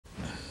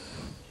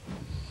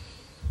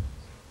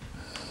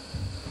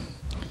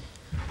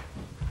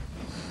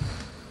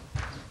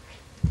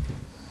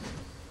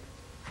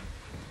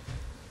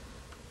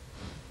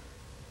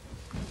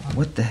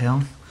What the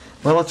hell?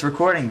 Well, it's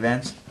recording,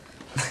 Vince.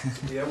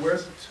 Yeah,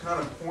 where's it kind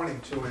of pointing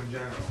to in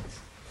general?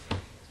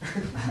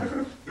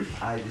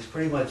 I just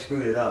pretty much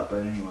screwed it up,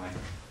 but anyway.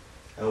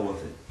 Hell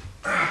with it.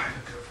 I'll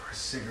go for a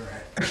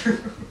cigarette.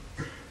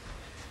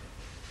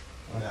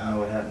 I don't know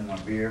what happened to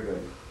my beer, but...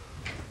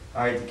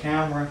 Alright, the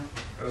camera.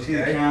 Okay. See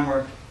the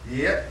camera?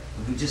 Yep.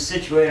 We just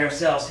situate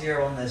ourselves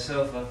here on the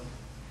sofa.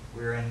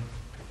 We're in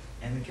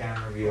the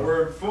camera view.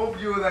 We're in full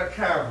view of that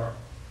camera.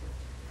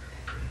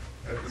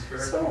 At this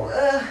very point.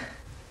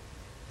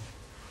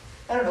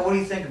 I don't know, what do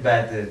you think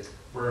about this?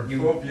 We're in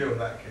full view of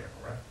that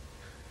camera,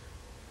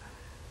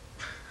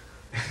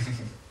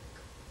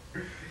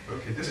 right?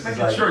 Okay, just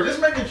making like, sure.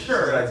 Just making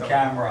sure. It's like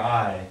camera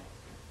eye.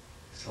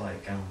 It's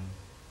like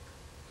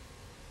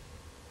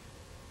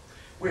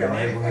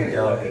neighborhood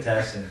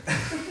delicatessen.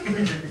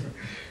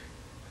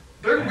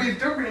 They're gonna be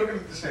looking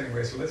at this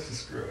anyway, so let's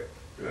just screw it.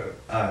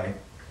 All right,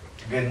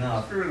 good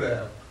enough. Screw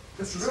them.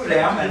 Let's just screw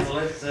them and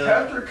let's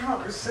capture a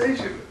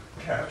conversation.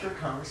 Capture a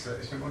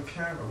conversation on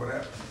camera,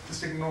 whatever.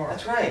 Just ignore it.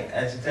 That's right.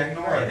 That's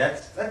exactly right.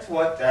 That's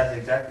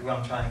exactly what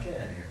I'm trying to get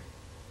at here.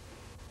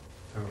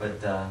 Totally.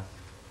 But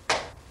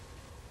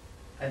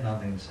I had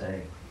nothing to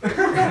say. No,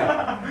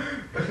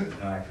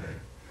 actually.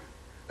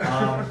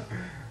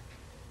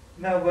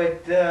 No,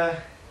 but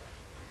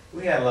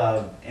we had a lot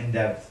of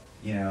in-depth,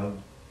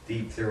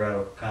 deep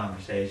theoretical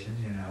conversations,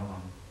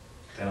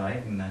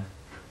 tonight, and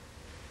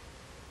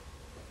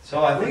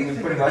so I think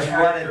we pretty much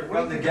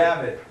run the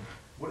gamut.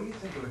 What do you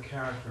think of the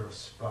character of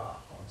Spock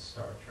on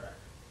Star Trek?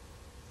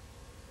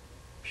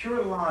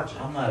 Pure logic.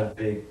 I'm not a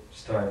big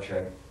Star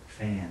Trek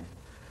fan.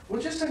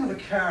 Well, just think of the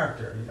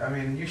character. I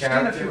mean, you've seen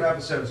a few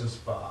episodes of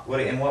Spock.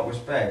 In what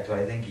respect? Do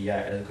I think he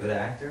is a good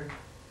actor?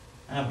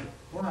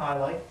 Well, I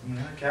like,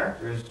 the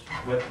character is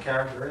what the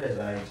character is.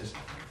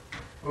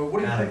 Well,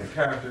 what do you think the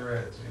character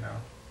is,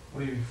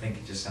 What do you think?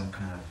 He's just some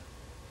kind of,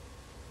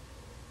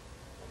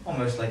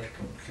 almost like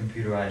a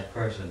computerized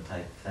person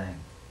type thing,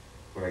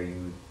 where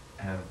you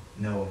have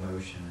no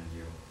emotion and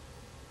you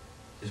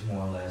just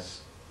more or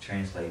less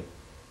translate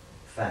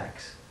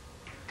facts.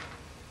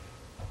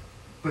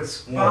 But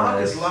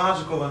Spock is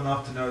logical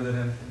enough to know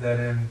that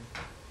in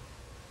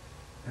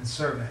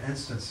certain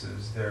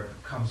instances there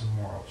becomes a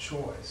moral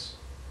choice.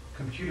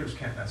 Computers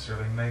can't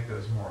necessarily make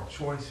those moral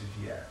choices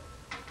yet.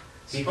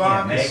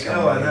 Spock is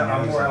still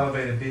a more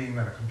elevated being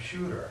than a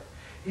computer.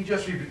 He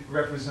just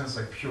represents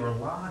like pure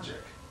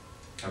logic.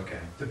 Okay.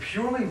 The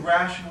purely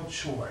rational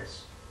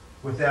choice,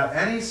 without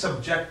any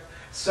subjective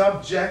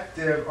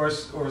or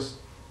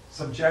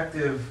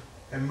subjective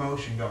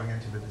emotion going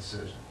into the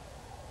decision.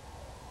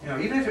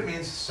 Even if it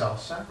means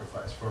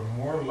self-sacrifice for a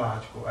more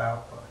logical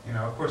output.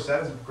 Of course,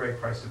 that is a great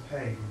price to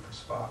pay even for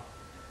Spock.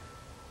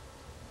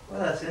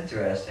 Well, that's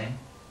interesting.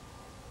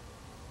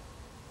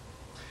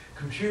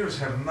 Computers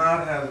they don't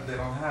have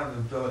the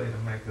ability to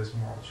make those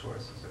moral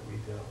choices that we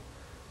do.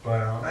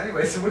 But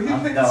anyway, so what do you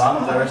think? No,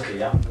 I'm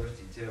thirsty. I'm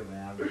thirsty too,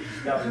 man. You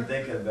got me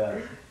thinking about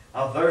it.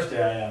 How thirsty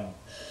I am.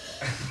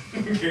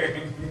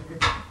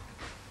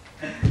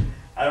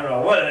 I don't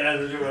know what it has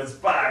to do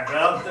with Spock, but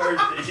I'm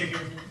thirsty.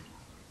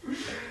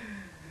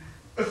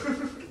 What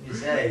can you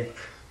say?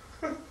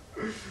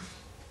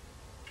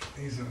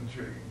 He's an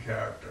intriguing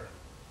character.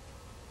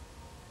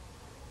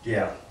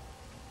 Yeah.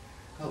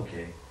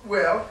 Okay.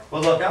 Well,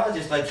 look, I'll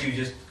just let you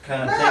just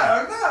kind of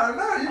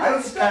No, you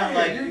gotta stay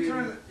like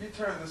you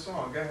turn this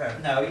on, go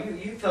ahead. No,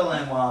 you fill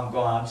in while I'm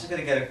going. I'm just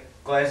gonna get a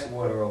glass of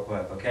water real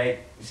quick, okay?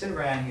 You sit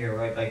around here,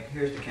 right? Like,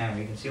 here's the camera.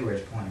 You can see where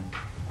it's pointing.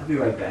 I'll be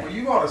right back. Well,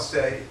 you ought to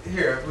stay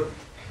here, but...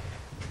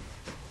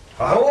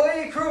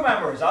 Ahoy, crew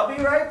members! I'll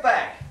be right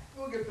back.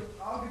 I'll get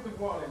the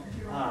water.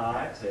 You get on.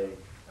 I see.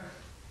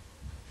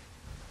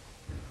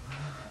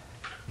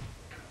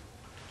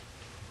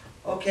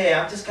 Okay,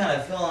 I'm just kind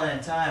of filling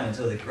in time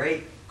until the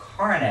great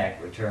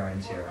Karnak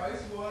returns here.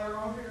 Ice water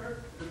on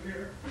here? In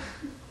here?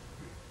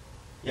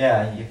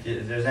 Yeah, if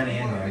there's any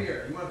in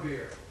there. You want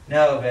beer?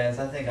 No, Vince,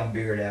 I think I'm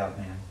beered out,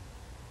 man.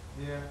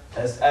 Yeah.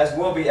 As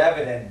will be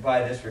evident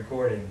by this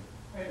recording.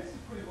 Hey, this is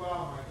pretty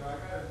wild, my guy. I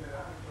gotta admit,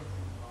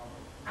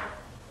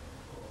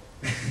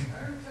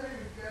 I didn't tell you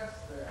to guess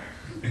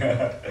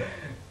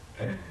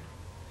there.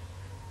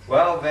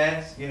 Well,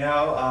 Vince,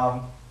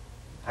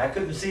 I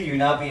couldn't see you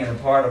not being a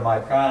part of my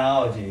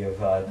chronology of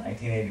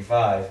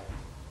 1985.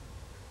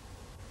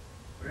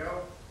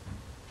 Well,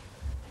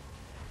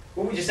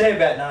 what would you say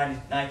about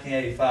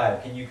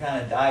 1985? Can you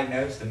kind of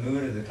diagnose the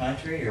mood of the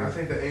country? Or? I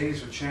think the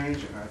 80s are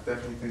changing. I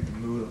definitely think the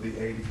mood of the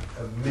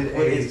mid-80s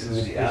what is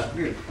the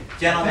mood?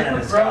 Gentlemen,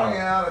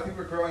 I think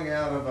we're growing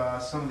out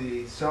of some of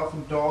the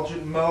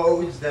self-indulgent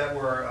modes that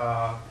were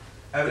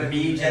evident the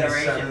me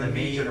generation, in the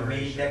me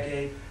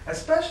decade.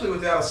 Especially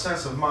without a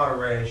sense of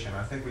moderation.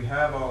 I think we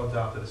have all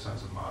adopted a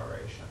sense of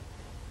moderation.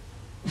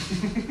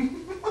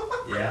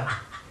 Yeah.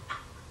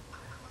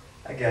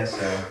 I guess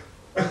so.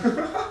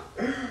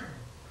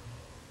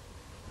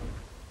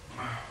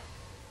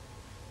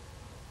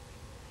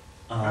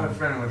 I had a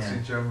friend who went to see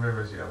Joan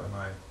Rivers the other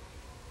night.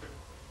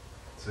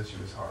 Said she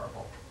was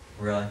horrible.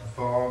 Really?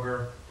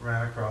 Vulgar,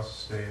 ran across the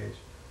stage.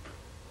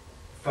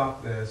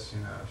 fuck this,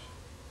 you know.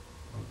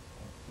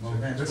 Well,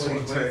 Vince, This what do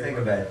will you think take-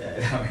 about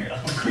that? I mean,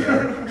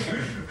 I don't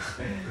care.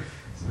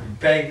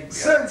 Peg,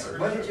 Censored.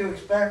 what did you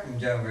expect from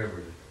Joan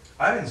Rivers?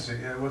 I didn't see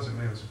it. It wasn't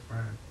me. It was a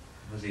friend.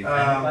 Was he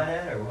offended by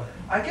that or what?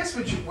 I guess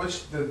what she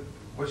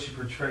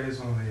portrays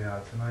on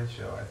the Tonight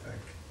Show. I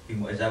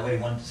think. Is that what he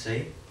wanted to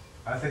see?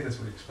 I think that's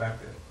what he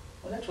expected.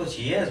 Well, that's what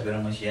she is, but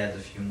only she adds a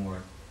few more.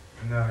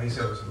 No, he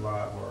said it was a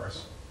lot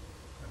worse.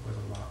 It was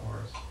a lot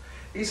worse.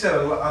 He said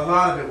a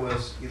lot of it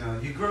was, you know,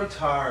 you grow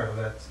tired of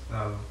that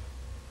of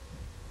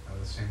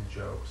the same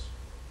jokes.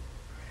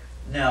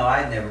 No,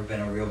 I'd never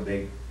been a real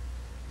big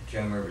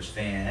Joan Rivers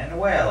fan. In a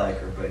way, I like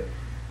her, but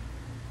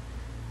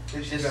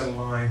She's just got a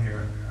line here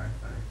and there, I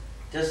think.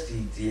 just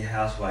the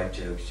housewife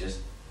jokes, just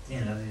they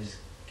just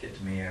get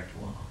to me after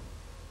a while.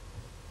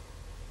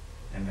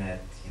 And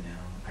that,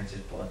 I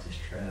just bought this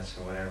dress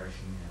or whatever,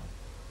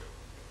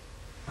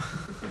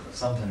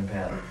 something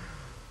about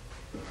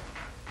it.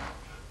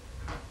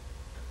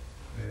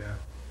 Yeah.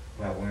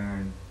 About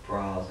wearing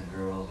bras and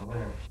girls or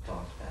whatever she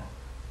talks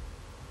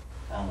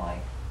about. I'm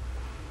like,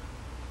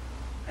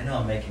 I know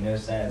I'm making no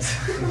sense.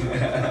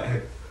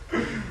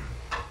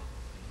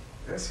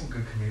 There's some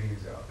good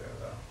comedians out there,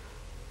 though.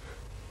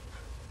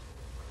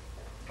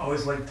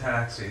 Always liked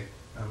Taxi.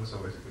 That was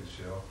always a good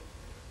show.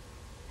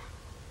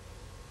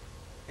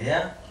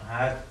 Yeah,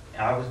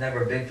 I was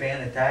never a big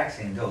fan of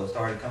Taxi until it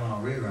started coming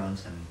on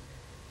reruns, and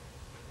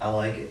I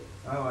like it.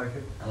 I like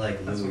it. I like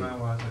Louis. That's when I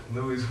watched it.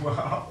 Louis as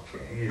well.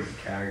 He is a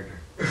character.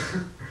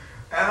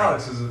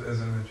 Alex is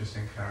an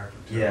interesting character,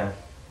 too. Yeah,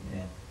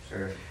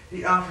 sure.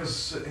 He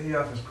offers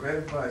great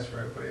advice for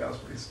everybody else,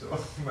 but he's still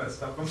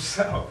messed up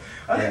himself.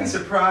 I think he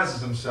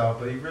surprises himself,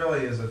 but he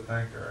really is a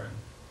thinker.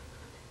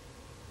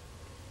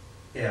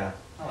 Yeah,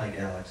 I like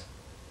Alex.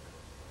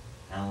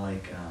 I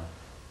like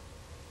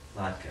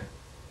Latka.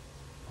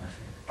 My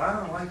favorite. I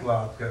don't like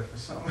Lotka for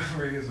some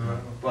reason.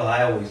 Well,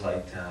 I always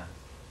liked.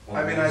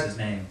 What I mean, was his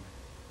name?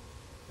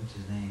 What's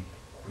his name?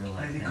 Real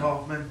life Andy name.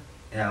 Kaufman.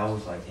 Yeah, I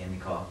always liked Andy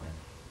Kaufman.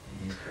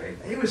 He's great.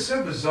 He was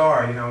so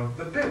bizarre,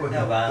 the bit with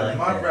No, but I the like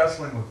mud that.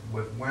 wrestling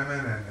with women,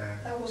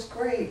 and That was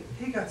great.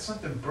 he got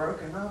something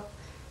broken up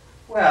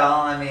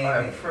Well, I mean,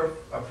 by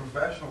a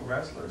professional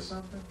wrestler or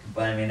something.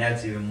 but I mean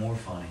that's even more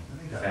funny.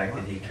 And he The got fact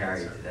lung that he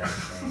carried cancer. to that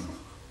thing.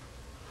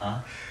 Huh?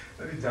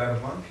 Then he died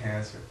of lung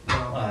cancer.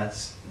 Well,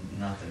 that's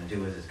nothing to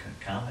do with his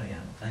comedy, I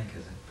don't think,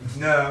 is it?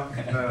 No,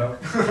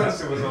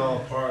 unless it was all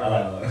part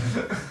of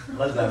it.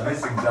 Unless I'm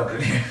missing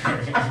something here.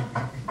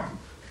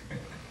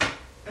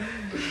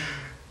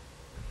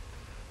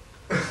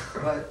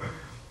 But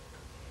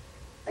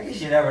I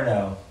guess you never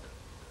know.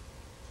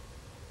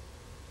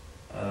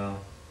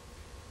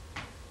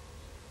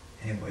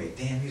 Anyway,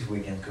 damn, these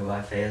weekends go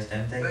by fast,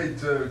 don't they? They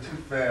do, too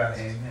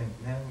fast.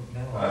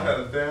 No. I had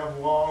a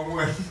damn long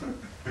one.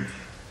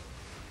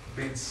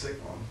 Being sick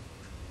one.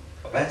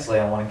 Eventually,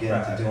 I want to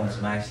get into doing Right.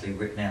 some actually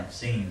written out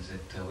scenes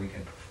that we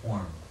can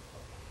perform.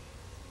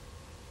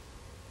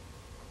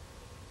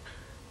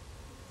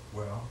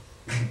 Well,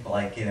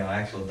 Like,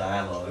 actual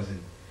dialogues.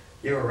 And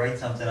you ever write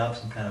something up,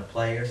 some kind of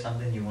play or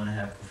something you want to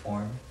have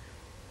performed?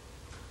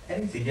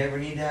 Anything you ever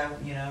need to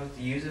have,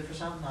 to use it for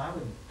something?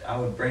 I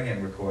would bring it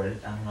and record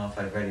it. I don't know if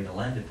I'd ready to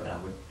lend it, but I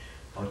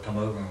would come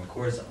over and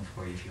record something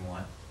for you if you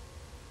want.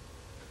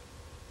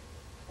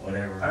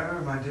 Whatever. I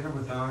remember My Dinner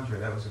with Andre.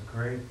 That was a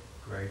great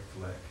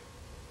flick.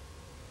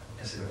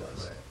 Yes, it Good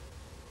was. flick.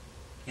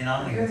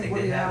 I don't even think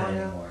they have it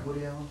anymore.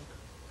 Woody Allen?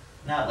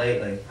 Not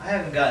lately. I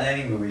haven't gotten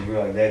any movies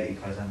really lately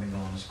because I've been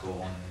going to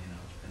school and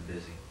it's been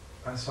busy.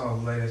 I saw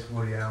the latest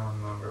Woody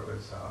Allen number. It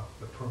was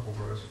The Purple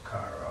Rose of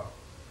Cairo.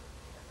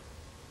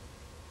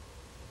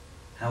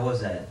 How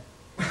was that?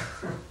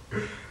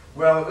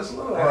 Well, it was a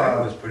little. I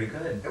heard it was pretty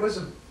good.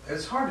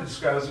 It's hard to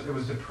describe. It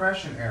was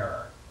Depression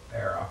era.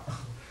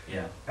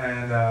 Yeah.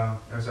 And there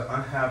was an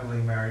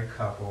unhappily married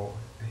couple.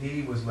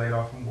 He was laid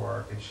off from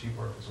work, and she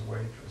worked as a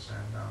waitress.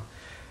 And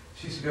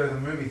she used to go to the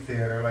movie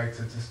theater, like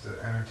to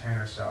entertain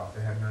herself.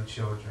 They had no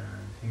children,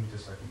 and he would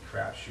just be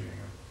crap shooting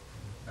and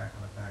that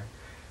kind of thing.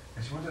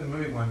 And she went to the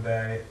movie one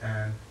day,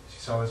 and she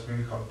saw this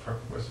movie called The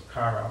Purple Rose of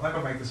Cairo. I'm not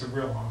gonna make this a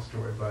real long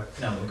story, but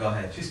No, go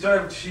ahead.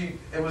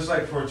 it was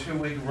like for a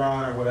 2-week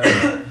run or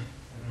whatever.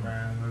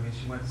 Ran the movie.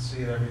 She went to see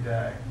it every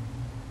day.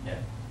 Yeah.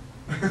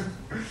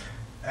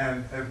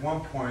 And at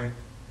one point,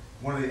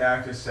 one of the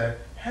actors said,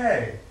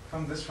 "Hey,"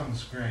 from the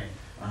screen,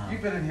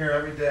 "You've been in here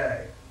every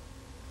day."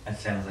 That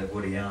sounds like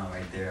Woody Allen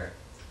right there.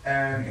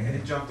 And he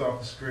jumped off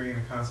the screen,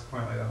 and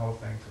consequently the whole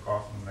thing took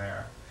off from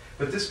there.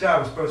 But this guy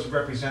was supposed to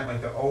represent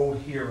like the old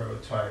hero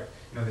type,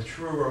 the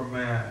true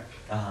romantic.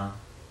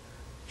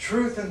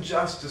 Truth and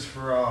justice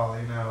for all,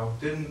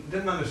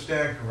 didn't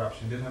understand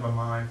corruption, didn't have a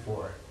mind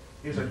for it.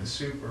 He was like the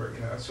super,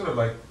 sort of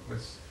like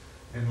what's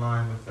in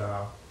line with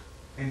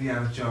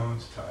Indiana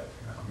Jones type,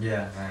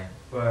 Yeah, right.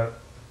 But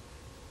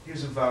he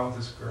was involved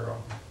with this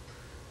girl.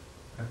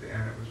 At the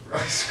end, it was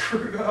really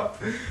screwed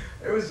up.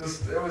 It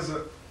was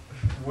a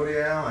Woody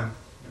Allen,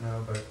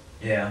 but.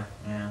 Yeah.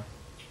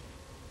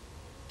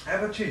 How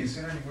about you? You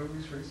seen any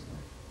movies recently?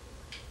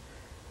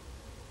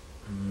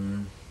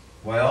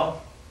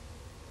 Well,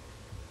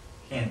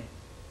 can't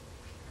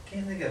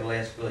think of the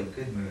last really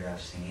good movie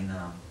I've seen.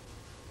 What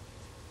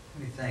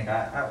do you think?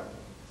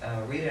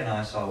 Rita and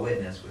I saw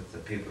Witness with the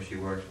people she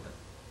works with,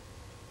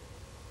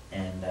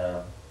 and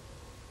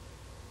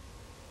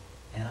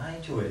I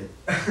enjoyed it.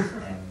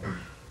 And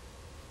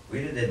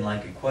Rita didn't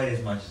like it quite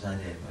as much as I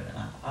did, but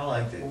I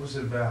liked it. What was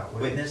it about?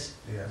 Witness?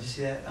 Yeah. Did you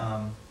see that?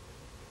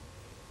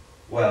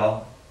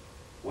 Well,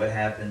 what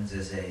happens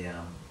is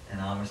an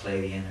Amish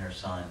lady and her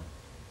son,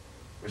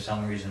 for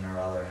some reason or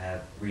other,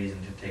 have reason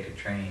to take a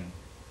train,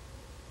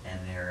 and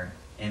they're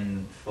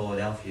in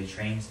Philadelphia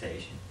train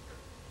station,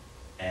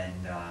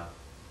 and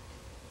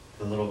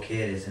the little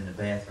kid is in the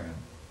bathroom,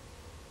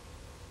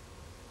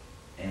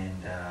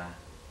 and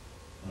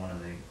one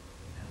of the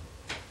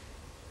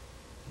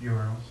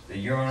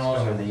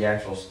Urinals? or the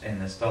actual in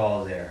the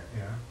stall there,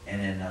 Yeah.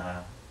 and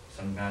then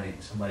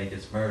somebody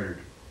gets murdered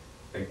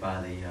right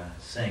by the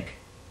sink.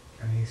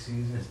 And he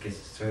sees it? Gets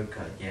his throat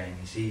cut, yeah, and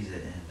he sees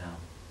it,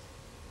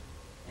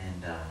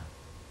 and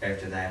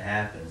after that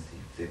happens,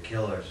 the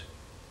killers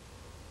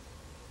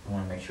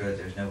want to make sure that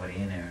there's nobody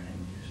in there, and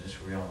then there's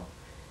this real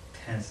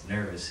tense,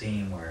 nervous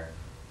scene where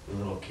the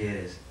little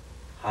kid is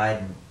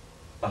hiding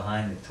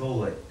behind the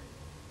toilet,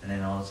 and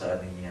then all of a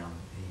sudden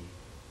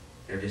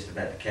they're just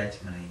about to catch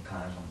him, and he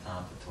climbs on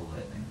top of the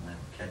toilet, and they never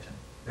catch him.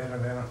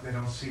 They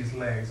don't see his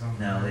legs.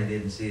 No, they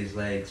didn't see his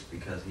legs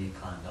because he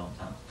climbed on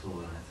top of the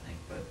toilet, I think.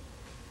 But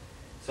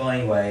so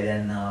anyway,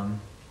 then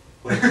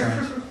what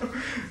turns,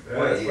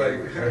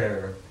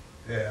 whatever.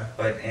 Yeah.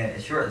 But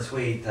short and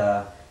sweet,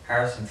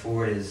 Harrison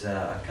Ford is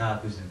a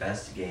cop who's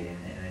investigating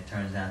it, and it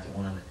turns out that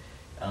one of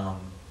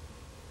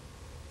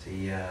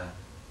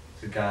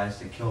the guys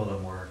that killed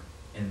him were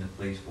in the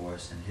police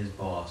force, and his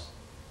boss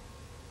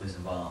was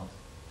involved.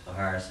 So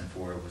Harrison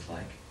Ford was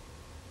like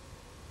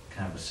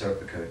kind of a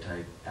Serpico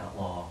type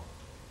outlaw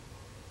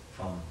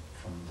from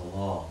the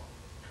law.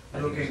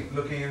 But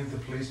Looking into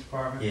the police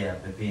department? Yeah,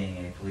 but being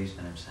a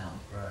policeman himself.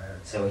 Right.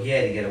 So he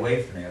had to get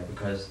away from there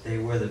because they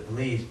were the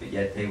police, but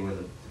yet they were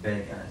the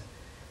bad guys.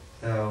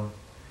 So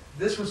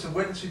this was the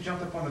witness who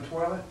jumped up on the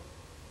toilet?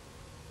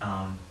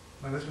 No,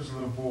 this was a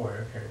little boy.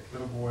 Okay,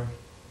 little boy.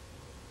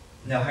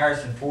 No,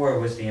 Harrison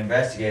Ford was the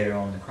investigator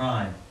on the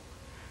crime.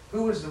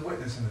 Who was the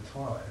witness in the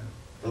toilet?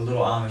 The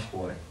little Amish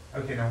boy.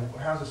 Okay, now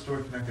how's the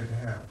story connected to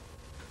him?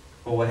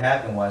 Well, what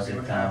happened was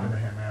What that happened to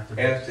him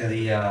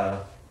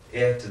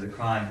after the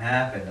crime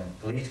happened, the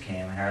police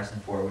came. Harrison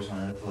Ford was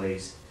one of the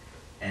police,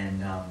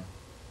 and one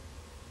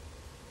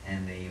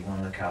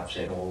of the cops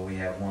said, "Oh, we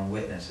have one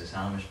witness. This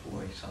Amish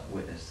boy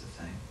witnessed the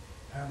thing."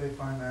 How'd they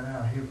find that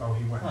out? He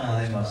went. Well,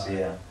 they must,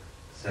 yeah.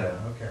 So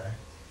okay.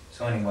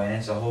 So anyway, and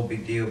it's a whole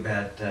big deal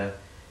about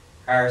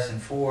Harrison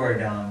Ford.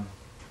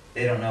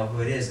 They don't know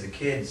who it is. The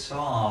kid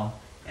saw him,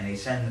 and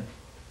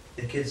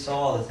the kid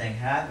saw the thing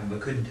happen,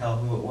 but couldn't tell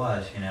who it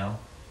was.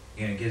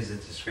 It gives a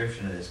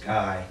description of this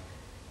guy,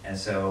 and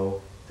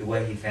so the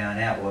way he found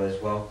out was,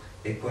 well,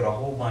 they put a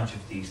whole bunch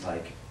of these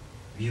like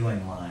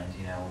viewing lines,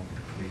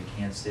 where you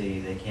can't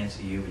see, they can't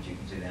see you, but you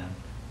can see them.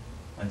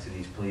 Went to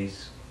these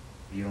police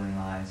viewing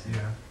lines.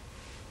 Yeah.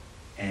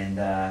 And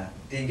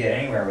didn't get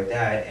anywhere with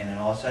that, and then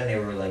all of a sudden they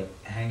were like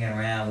hanging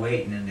around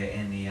waiting in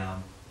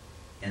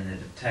the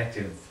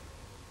detective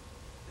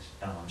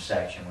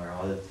section where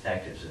all the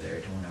detectives are there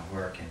doing their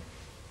work, and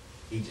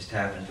he just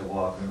happens to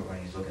walk over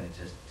and he's looking at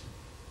this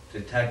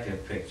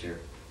detective picture,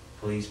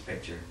 police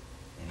picture,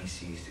 and he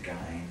sees the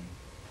guy,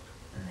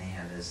 and they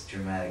have this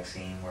dramatic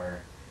scene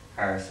where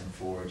Harrison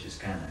Ford just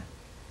kind of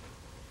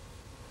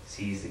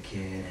sees the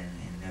kid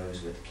and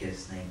knows what the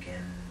kid's thinking,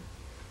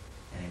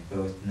 and they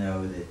both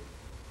know that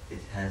it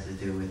has to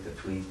do with the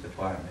police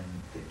department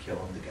that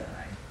killed the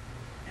guy.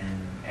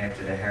 And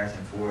after that,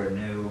 Harrison Ford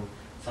knew,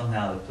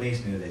 somehow the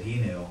police knew that he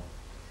knew,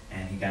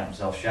 and he got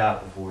himself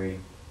shot before he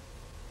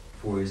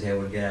was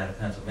able to get out of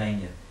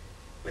Pennsylvania.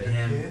 But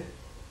Kid?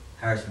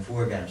 Harrison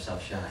Ford got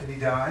himself shot. Did he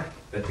die?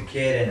 But the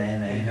kid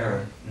and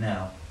her,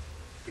 no.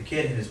 The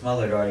kid and his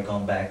mother had already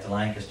gone back to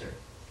Lancaster,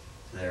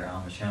 to their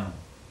Amish home.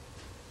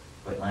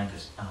 But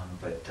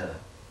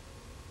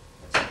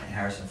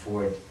Harrison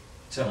Ford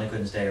certainly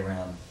couldn't stay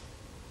around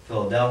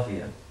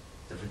Philadelphia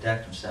to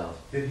protect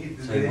himself. So he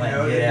went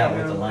and hid out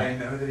with the They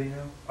know that he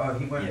knew? Oh,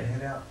 he went and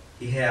hid out?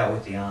 He hid out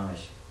with the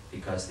Amish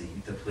because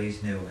the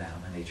police knew about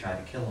him and they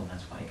tried to kill him.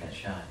 That's why he got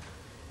shot.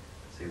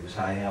 So he was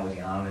hiding out with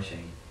the Amish,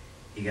 and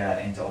he got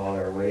into all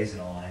their ways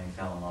and all, and he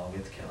fell in love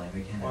with Kelly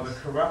McGinnis. Well, the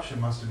corruption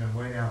must have been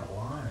way down the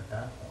line at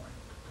that point,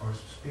 or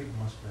people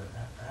must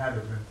have had to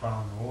have been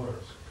following the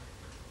orders.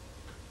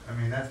 I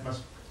mean, that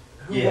must.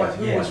 Who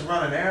was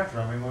running after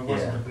him? I mean,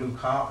 wasn't the blue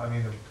cop? I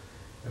mean,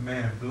 the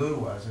man in blue,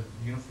 was it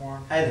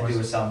uniform? Had to do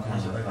with some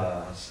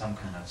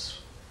kind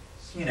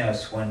of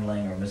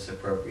swindling or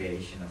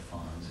misappropriation of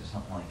funds or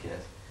something like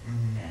that.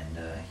 Mm-hmm. And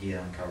he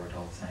uncovered the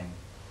whole thing.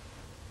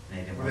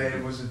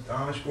 Was the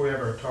Amish boy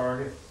ever a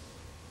target?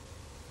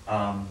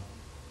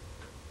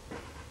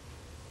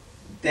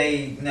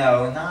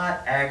 No,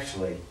 not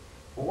actually.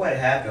 But what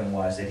happened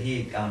was that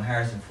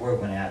Harrison Ford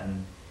went out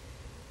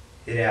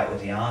hid out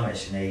with the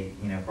Amish, and they,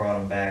 you know, brought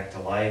him back to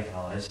life and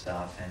all this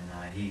stuff.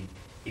 And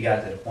he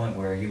got to the point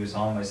where he was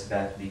almost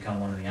about to become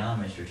one of the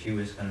Amish, or she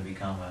was going to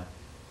become a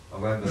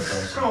regular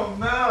person. Oh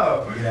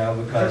no! You know,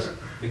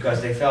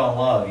 because they fell in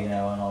love, you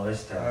know, and all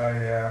this stuff. Oh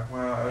yeah,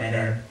 well,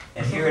 okay.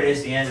 And here it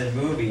is, the end of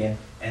the movie,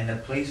 and the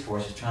police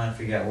force is trying to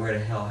figure out where the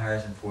hell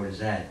Harrison Ford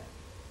is at,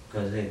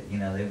 because they, you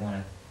know, they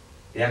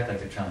act like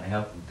they're trying to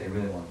help him, they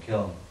really want to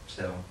kill him.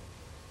 So,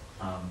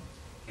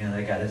 you know,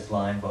 they got his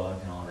line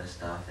bug and all this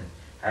stuff, and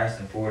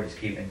Harrison Ford is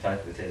keeping in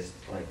touch with his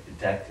like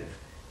detective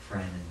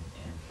friend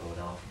in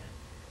Philadelphia.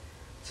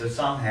 So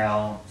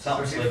somehow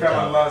something so he slipped fell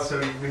up. in love. So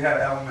we had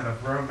an element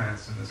of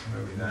romance in this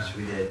movie. Then. Which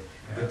we did.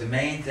 Yeah. But the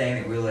main thing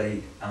that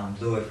really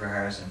blew it for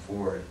Harrison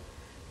Ford,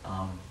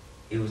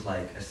 he was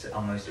like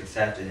almost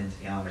accepted into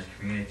the Amish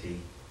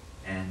community,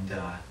 and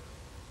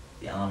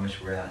the Amish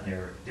were out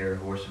in their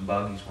horse and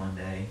buggies one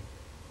day,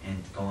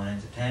 and going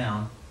into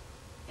town,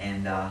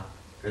 and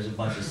there's a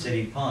bunch of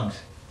city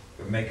punks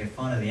who were making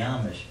fun of the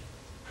Amish.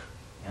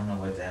 I don't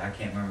know I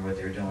can't remember what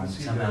they were doing.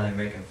 Somehow they're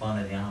making fun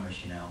of the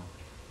Amish, you know.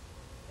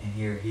 And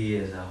here he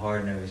is, a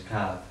hard-nosed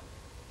cop,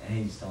 and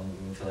he just don't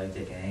even feel like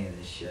taking any of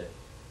this shit.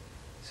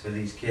 So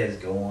these kids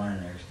go on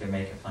and they're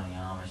making fun of the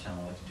Amish, I don't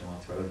know what they're doing,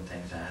 throwing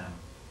things at them.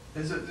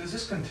 Is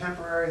this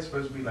contemporary? It's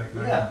supposed to be like...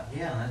 Yeah,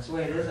 that's the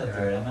way it is up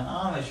there. I mean,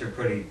 Amish are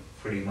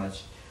pretty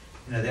much,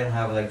 you know, they don't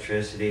have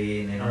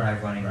electricity and they don't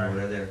have running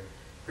water. They're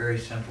very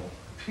simple.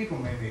 People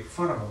may make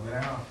fun of them, you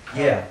know?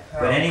 Yeah,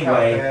 but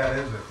anyway, bad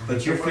is it?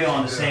 but you're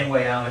feeling the same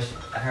way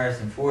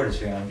Harrison Ford is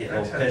feeling, getting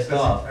a little pissed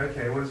off.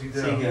 Okay, what does he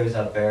do? So he goes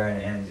up there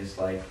and just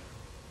like,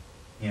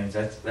 you know,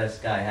 lets this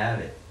guy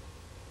have it.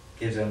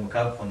 Gives him a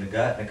couple in the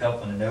gut and a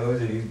couple in the nose,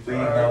 and he's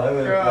bleeding all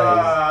over the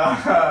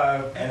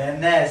place. And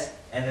then this.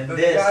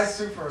 The guy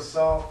sued for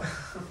assault.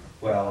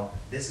 Well,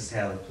 this is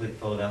how the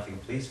Philadelphia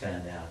police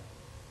found out,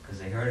 because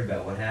they heard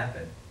about what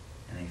happened,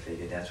 and they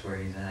figured that's where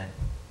he's at.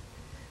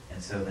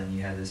 And so then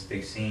you have this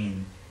big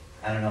scene.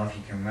 I don't know if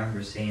you can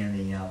remember seeing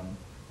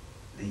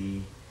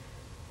the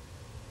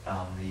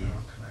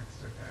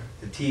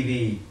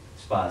TV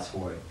spots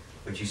for it,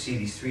 but you see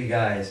these three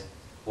guys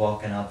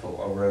walking up a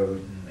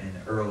road in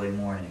the early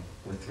morning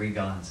with 3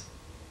 guns,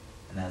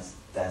 and that's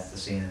the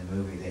scene in the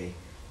movie.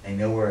 They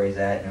know where he's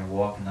at, and they're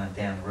walking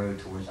down the road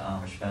towards the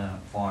Amish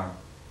farm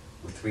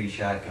with 3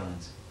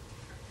 shotguns.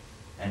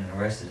 And the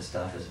rest of the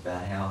stuff is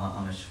about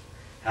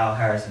how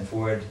Harrison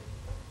Ford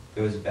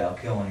goes about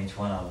killing each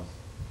one of them.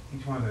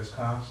 Each one of those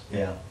cops?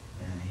 Yeah.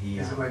 And he,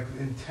 is it like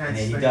intense? And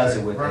he things does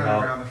like it with running the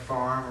help. around the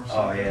farm or something?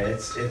 Oh yeah,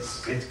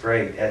 it's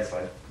great. That's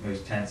like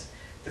most tense.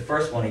 The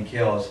first one he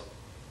kills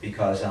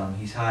because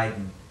he's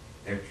hiding.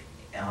 They're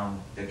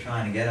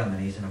trying to get him,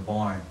 and he's in a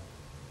barn.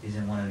 He's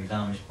in one of these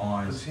Amish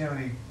barns. Does he have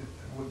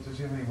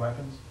any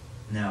weapons?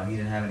 No, he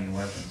didn't have any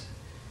weapons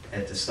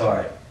at the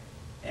start.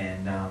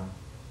 And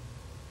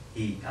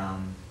the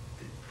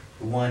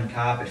one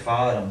cop had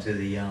followed him to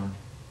the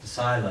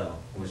silo,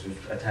 which was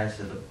attached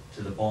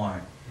to the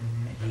barn.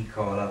 Mm-hmm. And he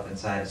crawled up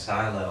inside the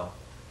silo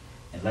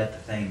and let the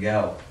thing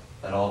go.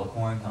 Let all the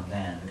corn come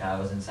down. The guy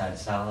was inside the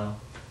silo.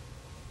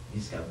 He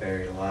just got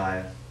buried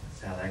alive.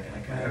 That's how that guy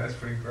got. Yeah, that's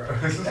pretty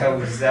gross.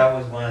 that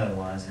was one of the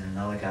ones, and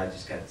another guy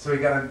just got. So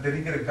did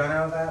he get a gun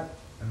out of that?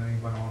 And then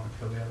he went on to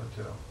kill the other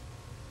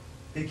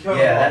 2. He killed.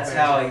 Yeah, that's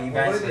how he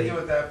eventually. What did he do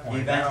at that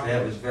point?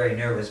 That was a very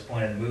nervous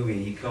point in the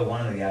movie. He killed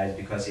one of the guys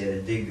because he had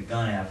to dig the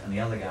gun out from the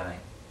other guy.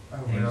 Oh,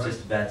 and really? he was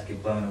just about to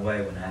get blown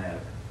away when that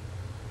happened.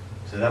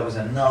 So that was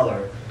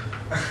another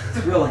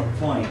thrilling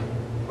point.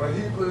 Well,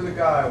 he blew the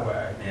guy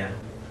away. Yeah,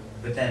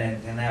 but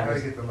then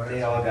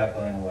they all got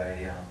blown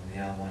away. The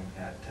other one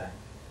got.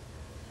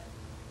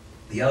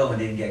 The other one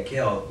didn't get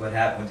killed. What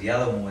happened with the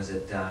other one was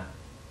that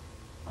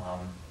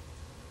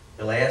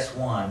the last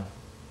one,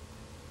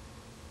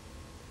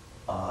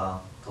 the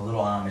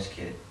little Amish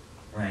kid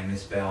rang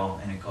this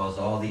bell, and it caused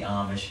all the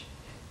Amish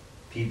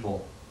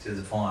people to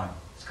the farm.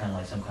 It's kind of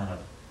like some kind of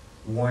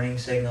warning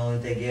signal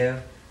that they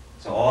give.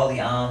 So all the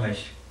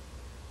Amish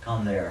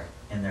come there,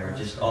 and they're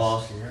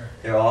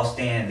they're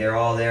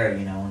all there,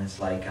 you know, and it's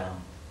like,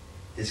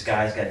 this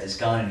guy's got this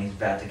gun and he's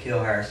about to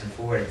kill Harrison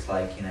Ford. It's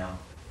like, you know,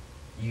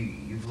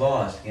 you've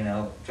lost, you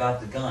know, drop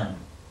the gun.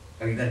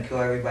 Are you going to kill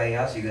everybody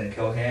else? Are you going to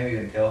kill him? Are you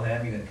going to kill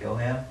him? Are you going to kill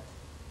him?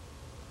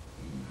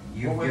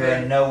 You're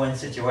in a no-win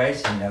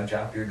situation, you know,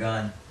 drop your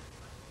gun.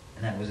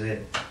 And that was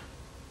it.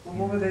 Well,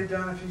 what would they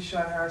done if he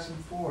shot Harrison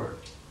Ford?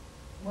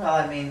 Well,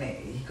 I mean,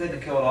 he couldn't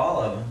have killed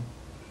all of them.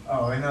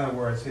 Oh, in other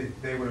words,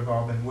 they would have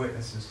all been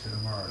witnesses to the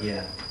murder.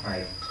 Yeah,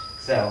 right.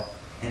 So,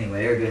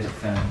 anyway, there goes the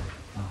film.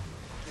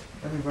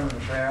 Let me run to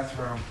the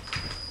bathroom.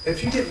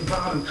 If you get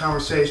involved in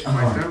conversation,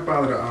 Mike, don't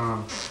bother to,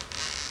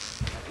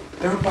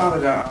 That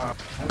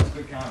was a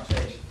good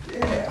conversation.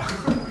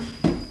 Yeah.